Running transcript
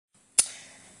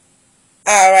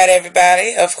Alright,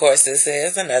 everybody. Of course, this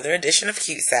is another edition of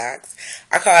Cute Socks.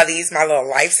 I call these my little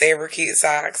Lifesaver cute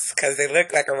socks because they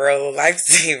look like a roll of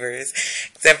lifesavers,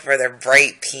 except for their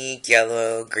bright pink,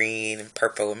 yellow, green, and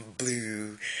purple, and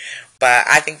blue. But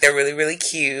I think they're really, really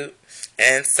cute,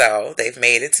 and so they've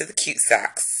made it to the cute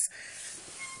socks.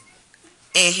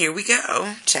 And here we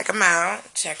go. Check them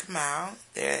out. Check them out.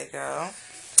 There they go.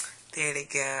 There they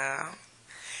go.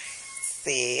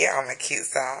 See, all my cute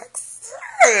socks.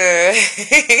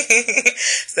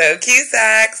 So cute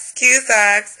socks, cute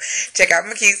socks. Check out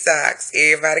my cute socks.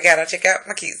 Everybody gotta check out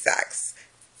my cute socks.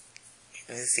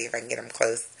 Let me see if I can get them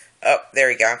close. Oh, there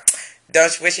we go.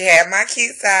 Don't you wish you had my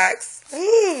cute socks?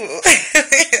 Woo!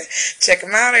 Check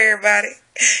them out, everybody.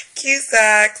 Cute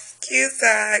socks, cute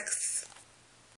socks.